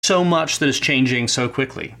So much that is changing so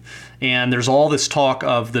quickly. And there's all this talk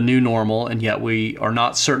of the new normal, and yet we are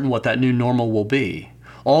not certain what that new normal will be.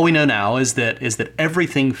 All we know now is that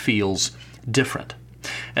everything feels different.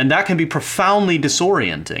 And that can be profoundly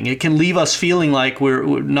disorienting. It can leave us feeling like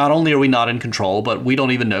we're not only are we not in control, but we don't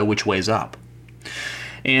even know which way's up.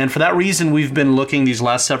 And for that reason, we've been looking these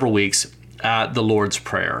last several weeks at the Lord's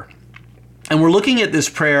Prayer. And we're looking at this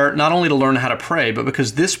prayer not only to learn how to pray, but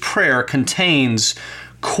because this prayer contains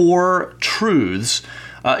core truths.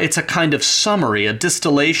 It's a kind of summary, a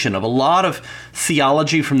distillation of a lot of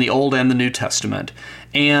theology from the Old and the New Testament.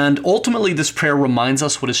 And ultimately, this prayer reminds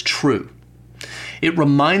us what is true. It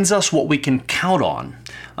reminds us what we can count on.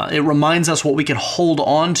 It reminds us what we can hold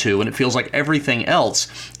on to when it feels like everything else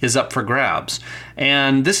is up for grabs.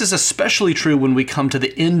 And this is especially true when we come to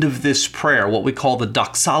the end of this prayer, what we call the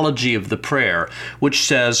doxology of the prayer, which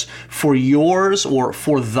says, "For yours," or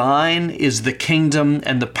 "For thine is the kingdom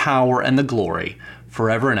and the power and the glory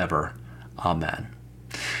forever and ever. Amen."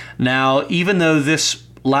 Now, even though this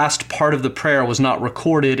last part of the prayer was not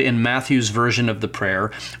recorded in Matthew's version of the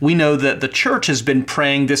prayer, we know that the church has been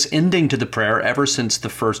praying this ending to the prayer ever since the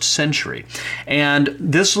first century. And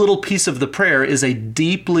this little piece of the prayer is a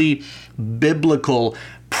deeply biblical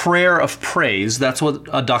prayer of praise. That's what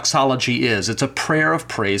a doxology is. It's a prayer of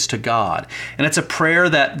praise to God. And it's a prayer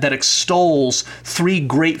that extols three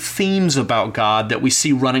great themes about God that we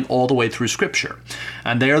see running all the way through Scripture.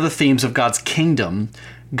 And they are the themes of God's kingdom,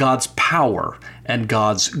 God's power, and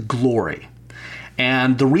God's glory.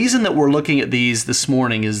 And the reason that we're looking at these this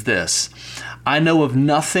morning is this: I know of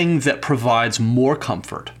nothing that provides more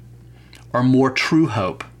comfort or more true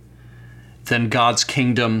hope than God's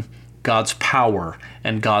kingdom, God's power,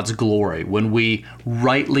 and God's glory when we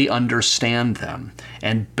rightly understand them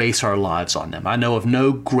and base our lives on them. I know of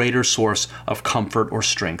no greater source of comfort or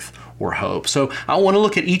strength or hope. So I want to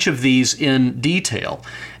look at each of these in detail.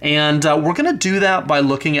 And we're going to do that by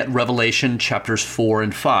looking at Revelation chapters 4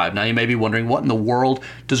 and 5. Now you may be wondering, what in the world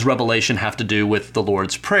does Revelation have to do with the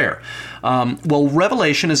Lord's Prayer? Well,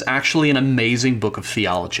 Revelation is actually an amazing book of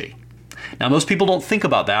theology. Now, most people don't think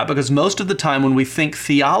about that because most of the time when we think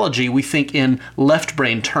theology, we think in left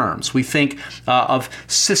brain terms. We think of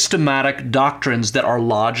systematic doctrines that are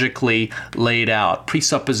logically laid out,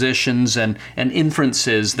 presuppositions and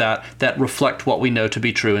inferences that reflect what we know to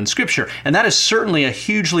be true in Scripture. And that is certainly a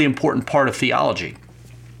hugely important part of theology.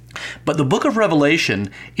 But the book of Revelation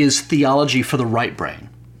is theology for the right brain.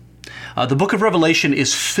 The book of Revelation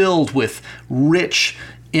is filled with rich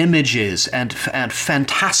images and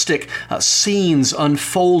fantastic scenes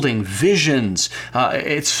unfolding, visions.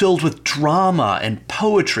 It's filled with drama and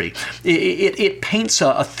poetry. It paints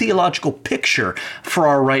a theological picture for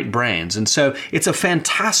our right brains. And so it's a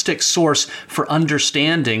fantastic source for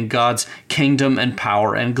understanding God's kingdom and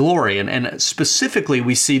power and glory. And specifically,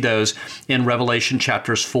 we see those in Revelation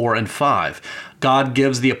chapters 4 and 5. God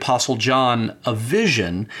gives the Apostle John a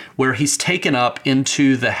vision where he's taken up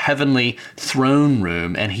into the heavenly throne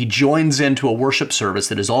room and he joins into a worship service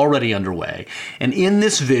that is already underway. And in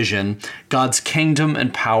this vision, God's kingdom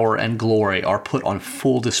and power and glory are put on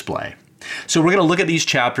full display. So we're going to look at these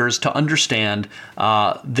chapters to understand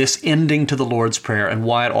this ending to the Lord's Prayer and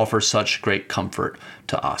why it offers such great comfort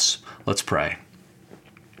to us. Let's pray.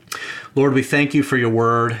 Lord, we thank you for your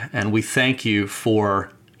word, and we thank you for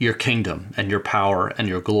your kingdom and your power and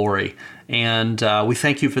your glory. And we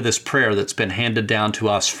thank you for this prayer that's been handed down to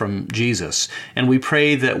us from Jesus. And we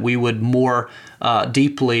pray that we would more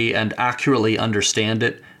deeply and accurately understand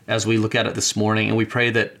it as we look at it this morning. And we pray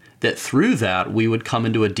that through that we would come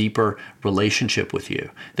into a deeper relationship with you,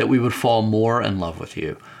 that we would fall more in love with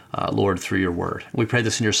you, Lord, through your word. We pray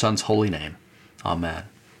this in your Son's holy name. Amen.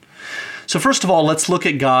 So first of all, let's look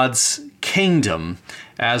at God's kingdom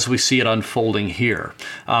as we see it unfolding here.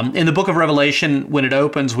 In the book of Revelation, when it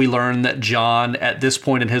opens, we learn that John, at this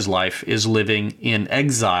point in his life, is living in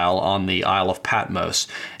exile on the Isle of Patmos.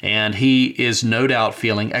 And he is no doubt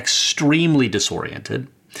feeling extremely disoriented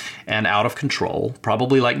and out of control,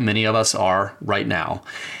 probably like many of us are right now.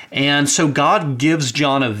 And so God gives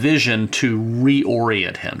John a vision to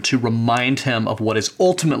reorient him, to remind him of what is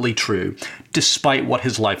ultimately true, despite what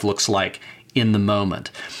his life looks like in the moment.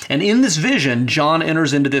 And in this vision, John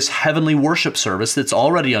enters into this heavenly worship service that's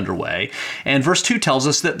already underway. And verse 2 tells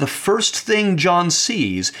us that the first thing John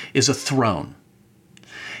sees is a throne.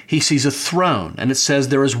 He sees a throne, and it says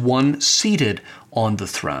there is one seated on the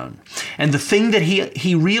throne. And the thing that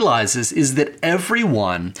he realizes is that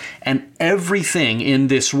everyone and everything in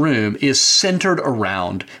this room is centered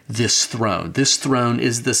around this throne. This throne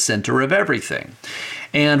is the center of everything.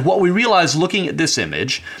 And what we realize looking at this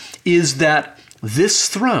image is that this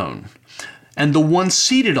throne and the one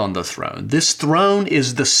seated on the throne, this throne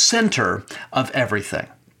is the center of everything.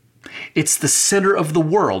 It's the center of the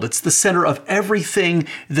world. It's the center of everything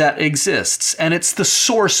that exists, and it's the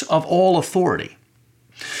source of all authority.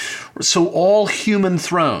 So all human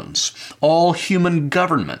thrones, all human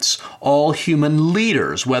governments, all human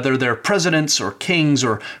leaders, whether they're presidents or kings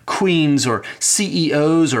or queens or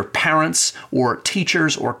CEOs or parents or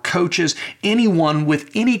teachers or coaches, anyone with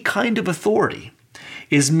any kind of authority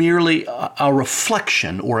is merely a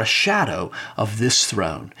reflection or a shadow of this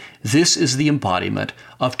throne. This is the embodiment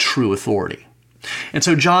of true authority. And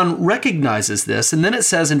so John recognizes this, and then it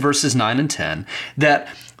says in verses 9 and 10 that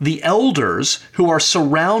the elders who are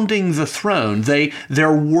surrounding the throne,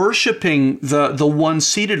 they're worshiping the one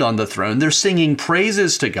seated on the throne. They're singing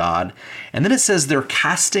praises to God. And then it says they're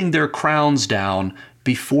casting their crowns down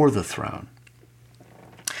before the throne.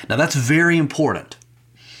 Now that's very important.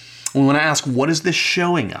 We want to ask, what is this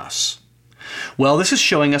showing us? Well, this is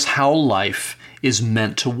showing us how life is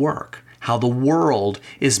meant to work, how the world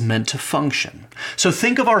is meant to function. So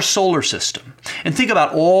think of our solar system and think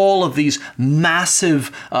about all of these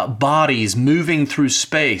massive bodies moving through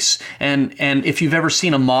space. And if you've ever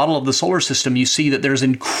seen a model of the solar system, you see that there's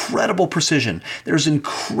incredible precision. There's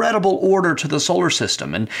incredible order to the solar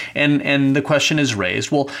system. And the question is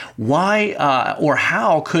raised, well, why or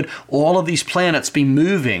how could all of these planets be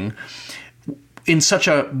moving in such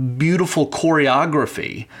a beautiful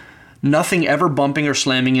choreography? Nothing ever bumping or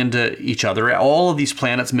slamming into each other. All of these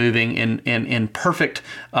planets moving in perfect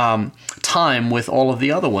time with all of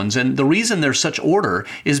the other ones. And the reason there's such order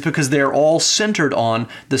is because they're all centered on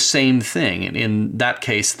the same thing. In that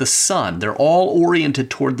case, the sun. They're all oriented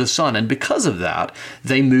toward the sun. And because of that,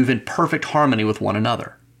 they move in perfect harmony with one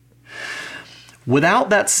another. Without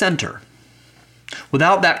that center,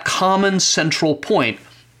 without that common central point,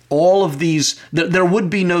 all of these, there would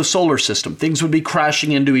be no solar system. Things would be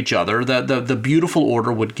crashing into each other. The beautiful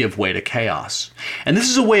order would give way to chaos. And this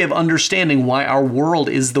is a way of understanding why our world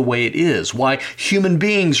is the way it is, why human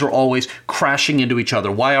beings are always crashing into each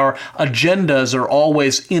other, why our agendas are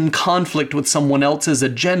always in conflict with someone else's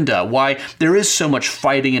agenda, why there is so much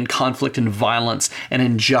fighting and conflict and violence and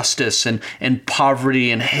injustice and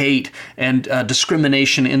poverty and hate and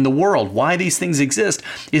discrimination in the world. Why these things exist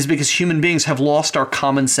is because human beings have lost our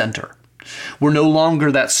common center. We're no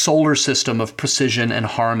longer that solar system of precision and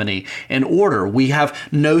harmony and order. We have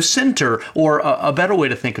no center, or a better way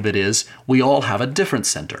to think of it is, we all have a different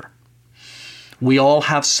center. We all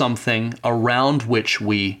have something around which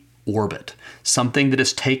we orbit, something that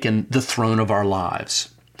has taken the throne of our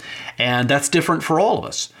lives. And that's different for all of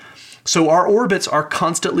us. So our orbits are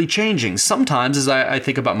constantly changing. Sometimes, as I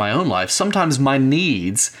think about my own life, sometimes my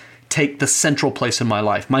needs take the central place in my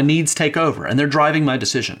life. My needs take over, and they're driving my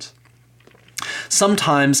decisions.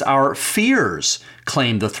 Sometimes our fears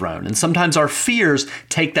claim the throne, and sometimes our fears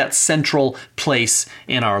take that central place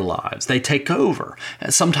in our lives. They take over.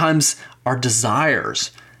 And sometimes our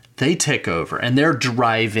desires, they take over, and they're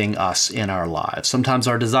driving us in our lives. Sometimes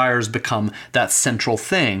our desires become that central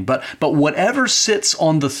thing. But whatever sits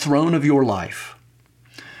on the throne of your life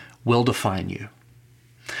will define you.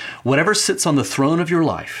 Whatever sits on the throne of your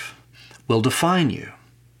life will define you.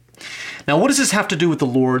 Now, what does this have to do with the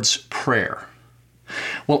Lord's Prayer?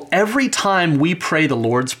 Well, every time we pray the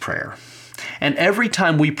Lord's Prayer, and every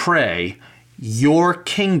time we pray, your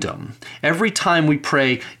kingdom, every time we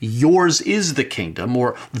pray, yours is the kingdom,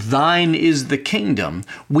 or thine is the kingdom,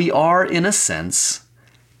 we are, in a sense,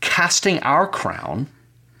 casting our crown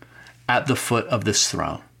at the foot of this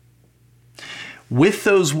throne. With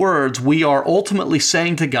those words, we are ultimately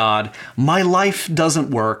saying to God, my life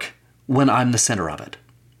doesn't work when I'm the center of it,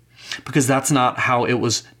 because that's not how it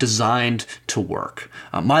was designed to work.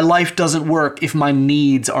 My life doesn't work if my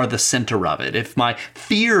needs are the center of it, if my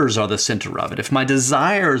fears are the center of it, if my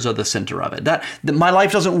desires are the center of it. That my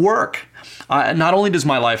life doesn't work. Not only does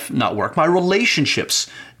my life not work, my relationships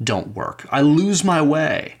don't work. I lose my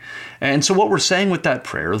way. And so what we're saying with that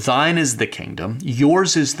prayer, thine is the kingdom,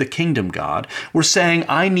 yours is the kingdom, God, we're saying,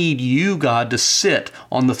 I need you, God, to sit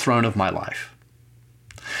on the throne of my life.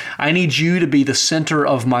 I need you to be the center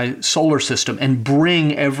of my solar system and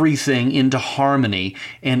bring everything into harmony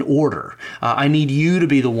and order. I need you to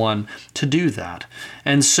be the one to do that.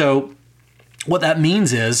 And so what that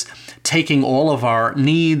means is taking all of our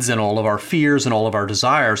needs and all of our fears and all of our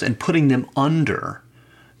desires and putting them under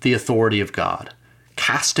the authority of God,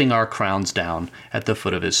 casting our crowns down at the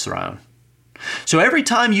foot of his throne. So every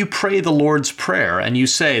time you pray the Lord's Prayer and you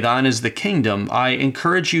say, thine is the kingdom, I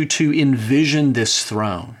encourage you to envision this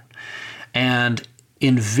throne and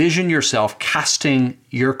envision yourself casting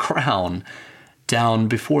your crown down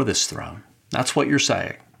before this throne. That's what you're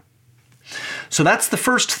saying. So that's the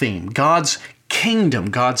first theme, God's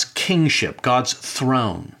kingdom, God's kingship, God's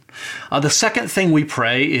throne. The second thing we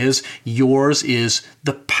pray is, yours is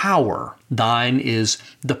the power. Thine is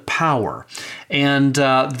the power. And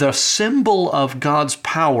the symbol of God's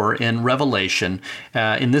power in Revelation,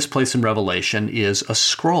 in this place in Revelation, is a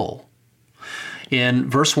scroll. In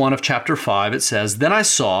verse 1 of chapter 5, it says, "Then I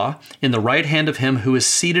saw in the right hand of him who is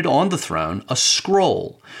seated on the throne a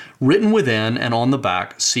scroll, written within and on the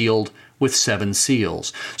back, sealed with 7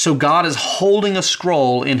 seals." So God is holding a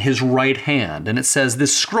scroll in his right hand. And it says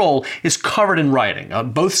this scroll is covered in writing.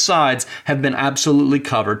 Both sides have been absolutely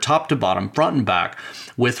covered, top to bottom, front and back,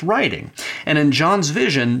 with writing. And in John's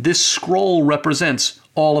vision, this scroll represents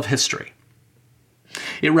all of history.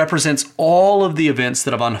 It represents all of the events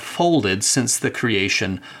that have unfolded since the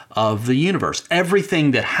creation of the universe.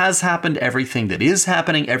 Everything that has happened, everything that is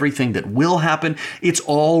happening, everything that will happen, it's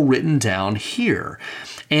all written down here.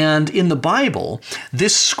 And in the Bible,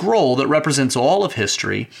 this scroll that represents all of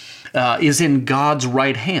history is in God's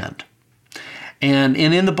right hand. And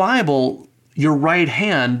in the Bible, your right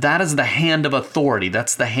hand, that is the hand of authority.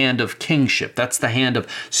 That's the hand of kingship. That's the hand of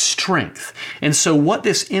strength. And so what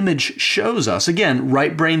this image shows us, again,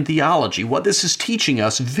 right brain theology, what this is teaching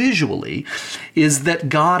us visually is that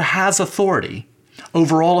God has authority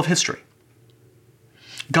over all of history.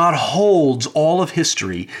 God holds all of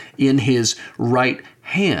history in his right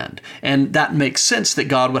hand. And that makes sense that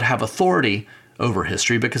God would have authority over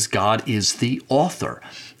history because God is the author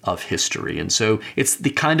of history. And so it's the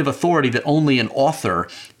kind of authority that only an author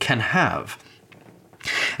can have.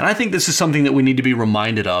 And I think this is something that we need to be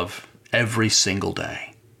reminded of every single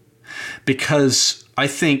day. Because I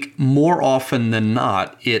think more often than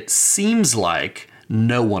not, it seems like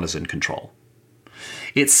no one is in control.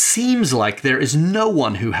 It seems like there is no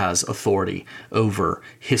one who has authority over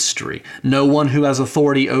history, no one who has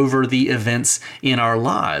authority over the events in our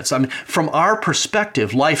lives. I mean, from our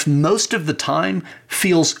perspective, life most of the time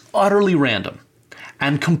feels utterly random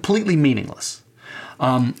and completely meaningless.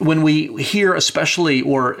 When we hear especially,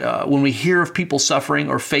 or when we hear of people suffering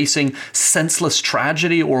or facing senseless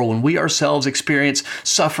tragedy, or when we ourselves experience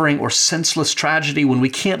suffering or senseless tragedy, when we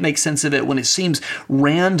can't make sense of it, when it seems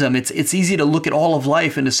random, it's easy to look at all of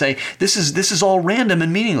life and to say, this is all random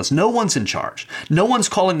and meaningless. No one's in charge. No one's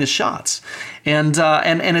calling the shots. And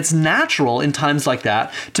it's natural in times like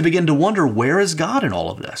that to begin to wonder, where is God in all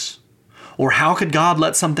of this? Or how could God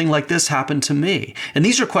let something like this happen to me? And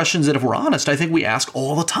these are questions that, if we're honest, I think we ask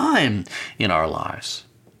all the time in our lives.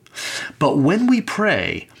 But when we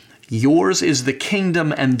pray, yours is the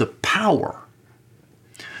kingdom and the power,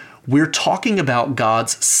 we're talking about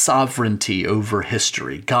God's sovereignty over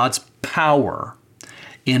history, God's power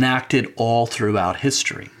enacted all throughout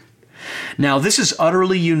history. Now, this is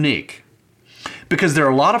utterly unique, because there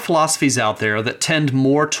are a lot of philosophies out there that tend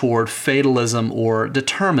more toward fatalism or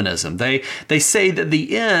determinism. They say that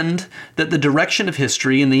the direction of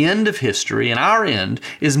history and the end of history and our end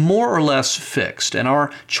is more or less fixed, and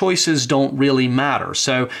our choices don't really matter.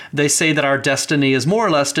 So they say that our destiny is more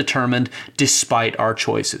or less determined despite our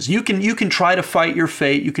choices. You can try to fight your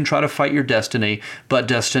fate, you can try to fight your destiny, but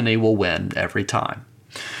destiny will win every time.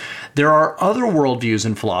 There are other worldviews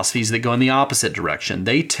and philosophies that go in the opposite direction.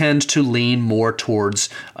 They tend to lean more towards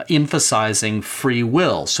emphasizing free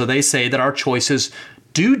will. So they say that our choices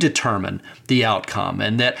do determine the outcome,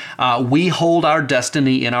 and that we hold our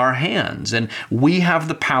destiny in our hands, and we have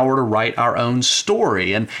the power to write our own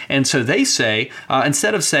story. And so they say,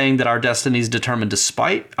 instead of saying that our destiny is determined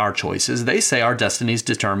despite our choices, they say our destiny is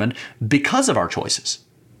determined because of our choices.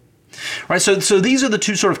 Right, so these are the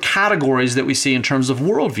two sort of categories that we see in terms of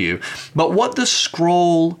worldview. But what the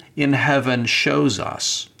scroll in heaven shows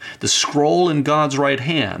us, the scroll in God's right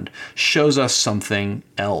hand, shows us something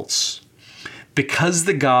else. Because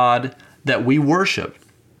the God that we worship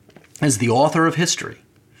is the author of history,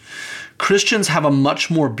 Christians have a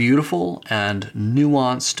much more beautiful and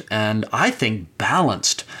nuanced and, I think,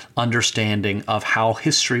 balanced understanding of how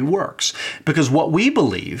history works. Because what we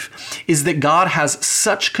believe is that God has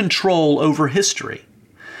such control over history.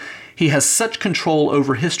 He has such control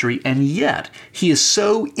over history, and yet He is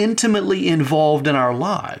so intimately involved in our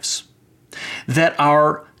lives that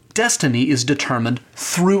our destiny is determined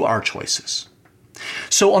through our choices.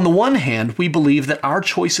 So on the one hand, we believe that our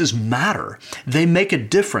choices matter. They make a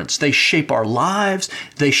difference. They shape our lives.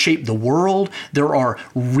 They shape the world. There are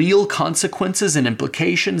real consequences and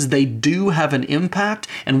implications. They do have an impact,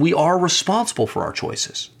 and we are responsible for our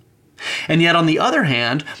choices. And yet, on the other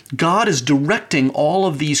hand, God is directing all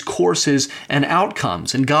of these courses and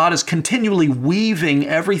outcomes, and God is continually weaving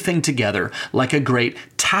everything together like a great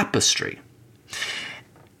tapestry.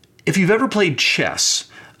 If you've ever played chess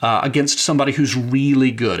against somebody who's really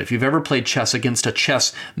good, if you've ever played chess against a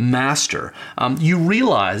chess master, you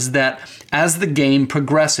realize that as the game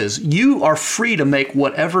progresses, you are free to make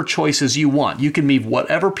whatever choices you want. You can move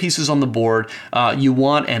whatever pieces on the board you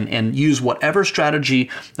want and use whatever strategy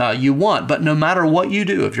you want. But no matter what you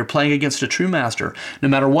do, if you're playing against a true master, no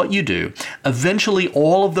matter what you do, eventually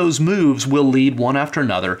all of those moves will lead one after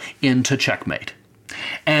another into checkmate.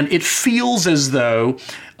 And it feels as though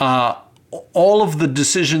all of the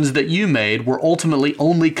decisions that you made were ultimately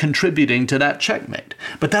only contributing to that checkmate.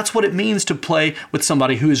 But that's what it means to play with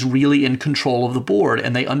somebody who is really in control of the board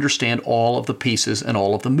and they understand all of the pieces and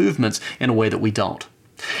all of the movements in a way that we don't.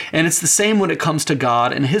 And it's the same when it comes to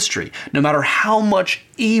God and history. No matter how much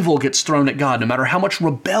evil gets thrown at God, no matter how much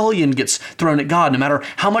rebellion gets thrown at God, no matter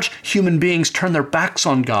how much human beings turn their backs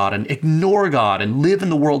on God and ignore God and live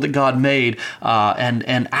in the world that God made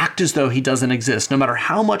and act as though He doesn't exist, no matter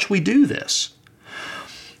how much we do this,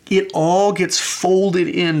 it all gets folded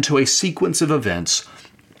into a sequence of events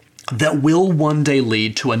that will one day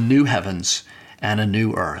lead to a new heavens and a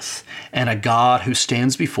new earth, and a God who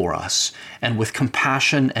stands before us and with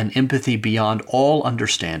compassion and empathy beyond all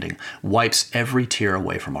understanding wipes every tear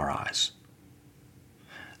away from our eyes.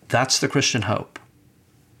 That's the Christian hope.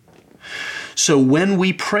 So when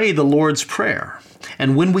we pray the Lord's Prayer,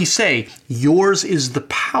 and when we say, "Yours is the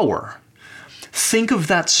power," think of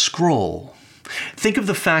that scroll. Think of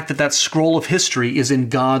the fact that that scroll of history is in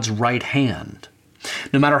God's right hand.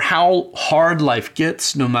 No matter how hard life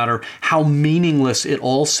gets, no matter how meaningless it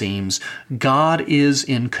all seems, God is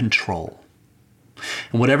in control.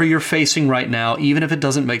 And whatever you're facing right now, even if it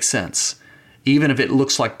doesn't make sense, even if it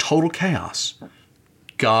looks like total chaos,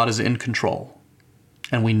 God is in control.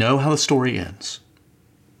 And we know how the story ends.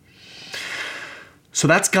 So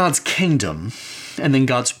that's God's kingdom and then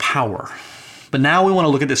God's power. But now we want to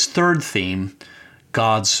look at this third theme,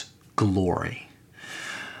 God's glory.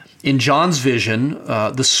 In John's vision,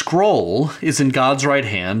 the scroll is in God's right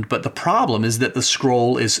hand, but the problem is that the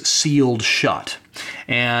scroll is sealed shut.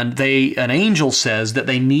 And an angel says that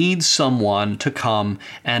they need someone to come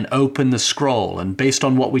and open the scroll. And based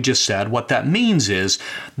on what we just said, what that means is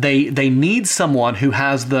they need someone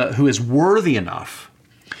who is worthy enough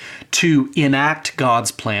to enact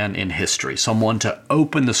God's plan in history, someone to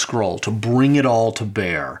open the scroll, to bring it all to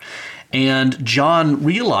bear. And John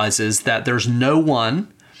realizes that there's no one,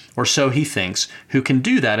 or so he thinks, who can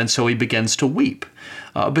do that, and so he begins to weep.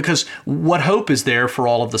 Because what hope is there for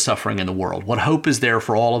all of the suffering in the world? What hope is there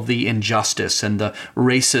for all of the injustice and the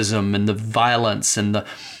racism and the violence and the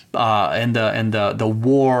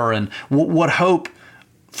war? And what hope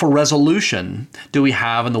for resolution do we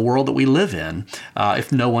have in the world that we live in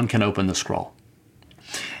if no one can open the scroll?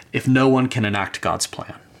 If no one can enact God's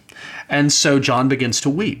plan? And so John begins to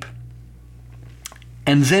weep.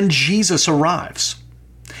 And then Jesus arrives.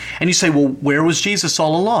 And you say, well, where was Jesus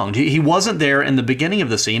all along? He wasn't there in the beginning of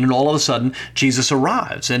the scene, and all of a sudden, Jesus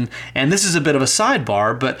arrives. And this is a bit of a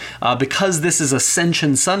sidebar, but because this is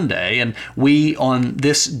Ascension Sunday, and we on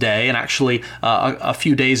this day, and actually a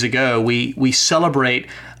few days ago, we celebrate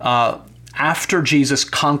after Jesus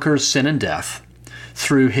conquers sin and death,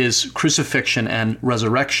 through his crucifixion and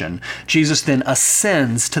resurrection, Jesus then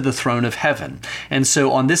ascends to the throne of heaven. And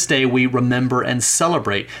so on this day, we remember and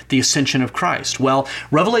celebrate the ascension of Christ. Well,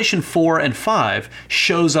 Revelation 4 and 5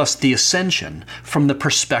 shows us the ascension from the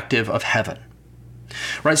perspective of heaven.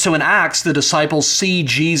 Right? So in Acts, the disciples see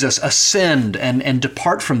Jesus ascend and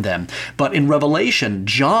depart from them. But in Revelation,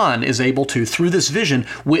 John is able to, through this vision,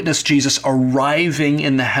 witness Jesus arriving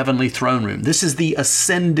in the heavenly throne room. This is the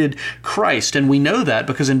ascended Christ. And we know that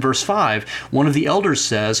because in verse 5, one of the elders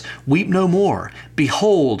says, "Weep no more.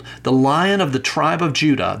 Behold, the Lion of the tribe of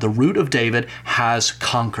Judah, the Root of David, has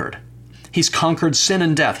conquered." He's conquered sin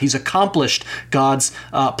and death. He's accomplished God's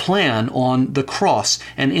plan on the cross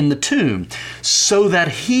and in the tomb so that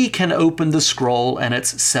he can open the scroll and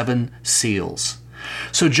its 7 seals.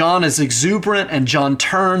 So John is exuberant, and John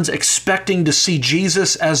turns expecting to see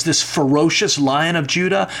Jesus as this ferocious Lion of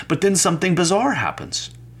Judah, but then something bizarre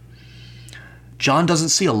happens. John doesn't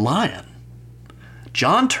see a lion.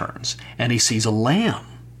 John turns and he sees a lamb.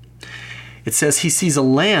 It says he sees a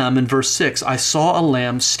lamb in verse 6. "I saw a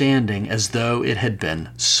lamb standing as though it had been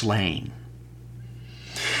slain."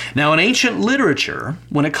 Now, in ancient literature,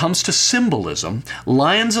 when it comes to symbolism,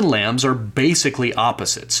 lions and lambs are basically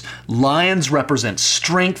opposites. Lions represent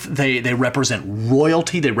strength, they represent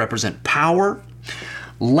royalty, they represent power.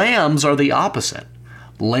 Lambs are the opposite.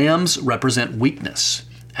 Lambs represent weakness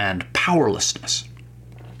and powerlessness.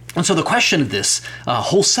 And so the question of this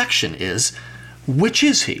whole section is, which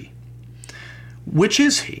is he? Which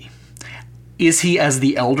is he? Is he, as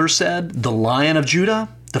the elder said, the Lion of Judah,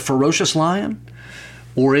 the ferocious lion?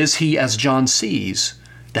 Or is he, as John sees,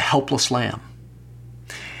 the helpless lamb?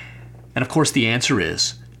 And of course the answer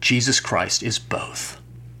is, Jesus Christ is both.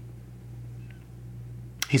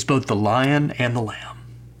 He's both the lion and the lamb.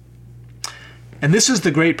 And this is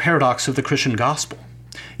the great paradox of the Christian gospel.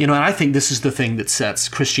 And I think this is the thing that sets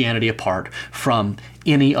Christianity apart from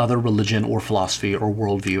any other religion or philosophy or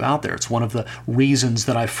worldview out there. It's one of the reasons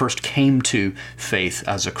that I first came to faith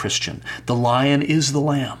as a Christian. The lion is the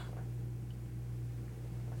lamb.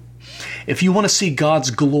 If you want to see God's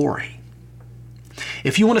glory,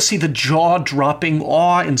 if you want to see the jaw-dropping,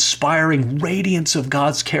 awe-inspiring radiance of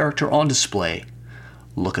God's character on display,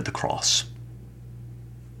 look at the cross,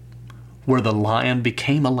 where the lion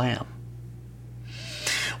became a lamb.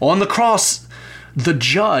 On the cross, the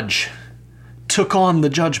judge took on the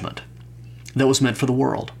judgment that was meant for the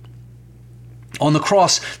world. On the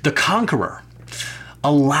cross, the conqueror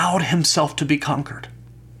allowed himself to be conquered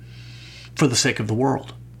for the sake of the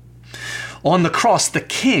world. On the cross, the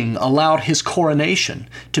king allowed his coronation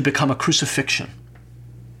to become a crucifixion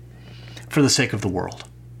for the sake of the world.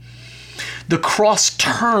 The cross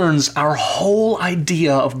turns our whole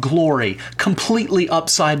idea of glory completely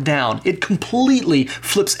upside down. It completely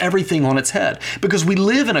flips everything on its head because we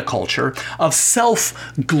live in a culture of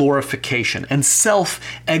self-glorification and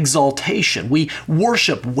self-exaltation. We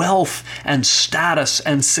worship wealth and status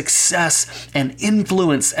and success and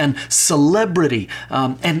influence and celebrity.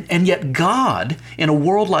 And yet God, in a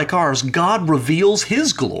world like ours, God reveals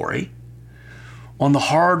His glory on the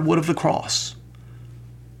hard wood of the cross,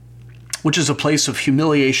 which is a place of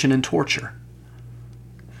humiliation and torture.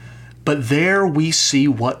 But there we see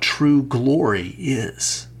what true glory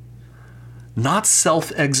is. Not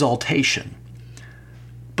self-exaltation,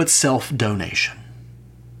 but self-donation.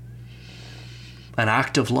 An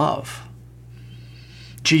act of love.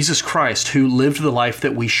 Jesus Christ, who lived the life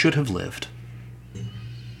that we should have lived,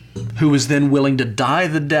 who was then willing to die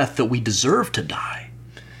the death that we deserve to die,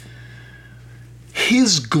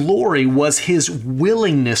 His glory was His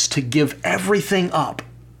willingness to give everything up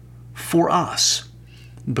for us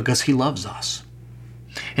because He loves us.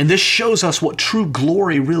 And this shows us what true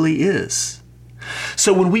glory really is.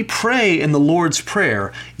 So when we pray in the Lord's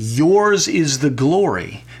Prayer, yours is the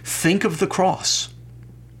glory, think of the cross.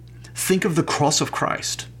 Think of the cross of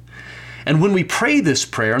Christ. And when we pray this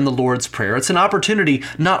prayer in the Lord's Prayer, it's an opportunity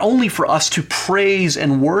not only for us to praise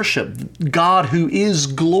and worship God who is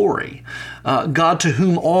glory, God to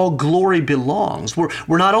whom all glory belongs. We're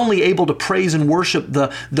not only able to praise and worship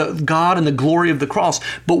the God and the glory of the cross,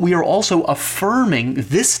 but we are also affirming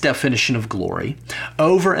this definition of glory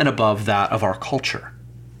over and above that of our culture.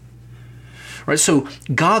 Right? So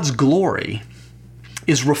God's glory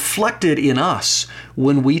is reflected in us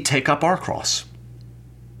when we take up our cross,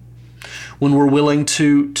 when we're willing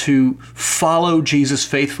to follow Jesus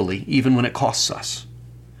faithfully, even when it costs us,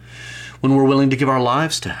 when we're willing to give our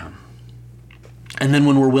lives to Him, and then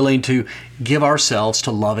when we're willing to give ourselves to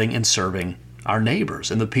loving and serving our neighbors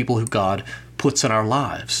and the people who God puts in our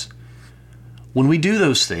lives. When we do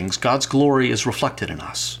those things, God's glory is reflected in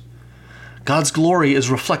us. God's glory is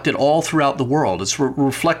reflected all throughout the world. It's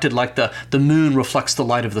reflected like the moon reflects the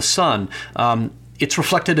light of the sun. It's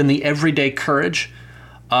reflected in the everyday courage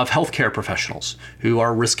of healthcare professionals who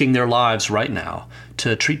are risking their lives right now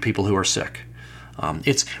to treat people who are sick.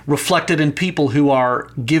 It's reflected in people who are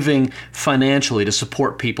giving financially to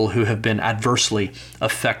support people who have been adversely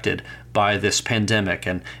affected by this pandemic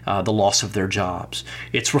and the loss of their jobs.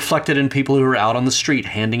 It's reflected in people who are out on the street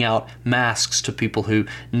handing out masks to people who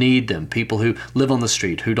need them, people who live on the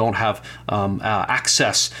street who don't have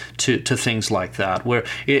access to things like that. Where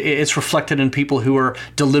it's reflected in people who are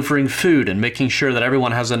delivering food and making sure that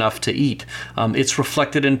everyone has enough to eat. It's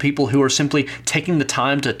reflected in people who are simply taking the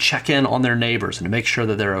time to check in on their neighbors and to make sure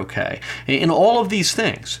that they're okay. In all of these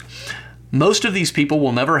things, most of these people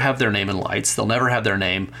will never have their name in lights. They'll never have their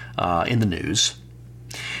name in the news.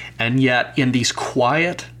 And yet, in these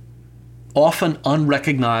quiet, often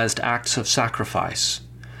unrecognized acts of sacrifice,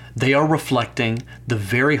 they are reflecting the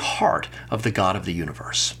very heart of the God of the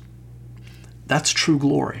universe. That's true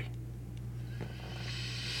glory.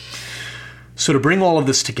 So to bring all of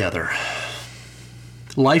this together,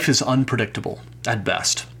 life is unpredictable at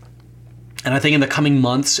best. And I think in the coming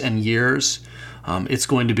months and years, it's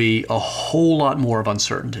going to be a whole lot more of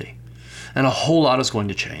uncertainty. and a whole lot is going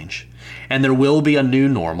to change. And there will be a new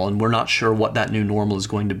normal, and we're not sure what that new normal is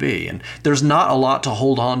going to be. And there's not a lot to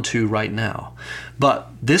hold on to right now. But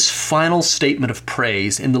this final statement of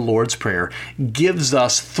praise in the Lord's Prayer gives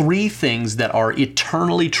us three things that are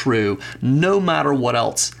eternally true no matter what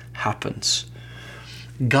else happens.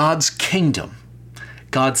 God's kingdom.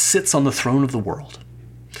 God sits on the throne of the world.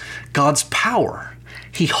 God's power.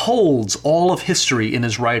 He holds all of history in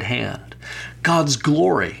his right hand. God's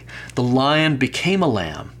glory. The lion became a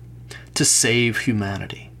lamb to save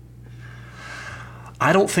humanity.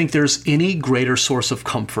 I don't think there's any greater source of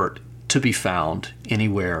comfort to be found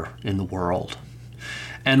anywhere in the world.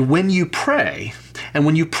 And when you pray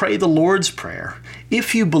the Lord's Prayer,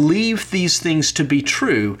 if you believe these things to be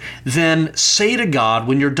true, then say to God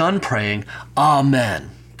when you're done praying,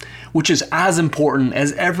 Amen, which is as important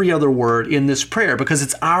as every other word in this prayer, because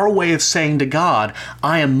it's our way of saying to God,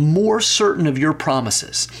 I am more certain of your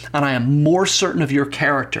promises, and I am more certain of your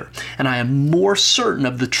character, and I am more certain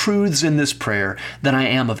of the truths in this prayer than I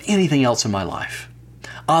am of anything else in my life.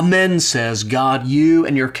 Amen says, God, you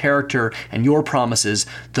and your character and your promises,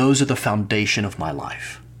 those are the foundation of my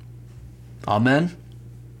life. Amen?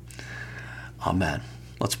 Amen.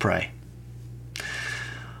 Let's pray.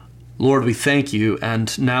 Lord, we thank you,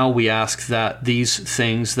 and now we ask that these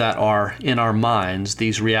things that are in our minds,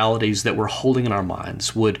 these realities that we're holding in our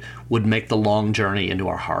minds, would make the long journey into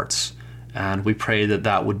our hearts. And we pray that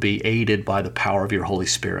that would be aided by the power of your Holy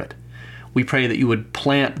Spirit. We pray that you would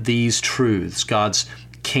plant these truths, God's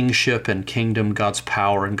kingship and kingdom, God's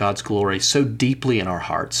power and God's glory, so deeply in our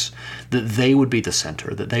hearts that they would be the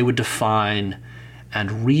center, that they would define and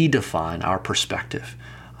redefine our perspective,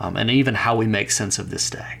 and even how we make sense of this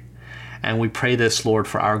day. And we pray this, Lord,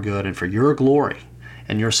 for our good and for your glory.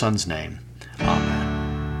 In your Son's name,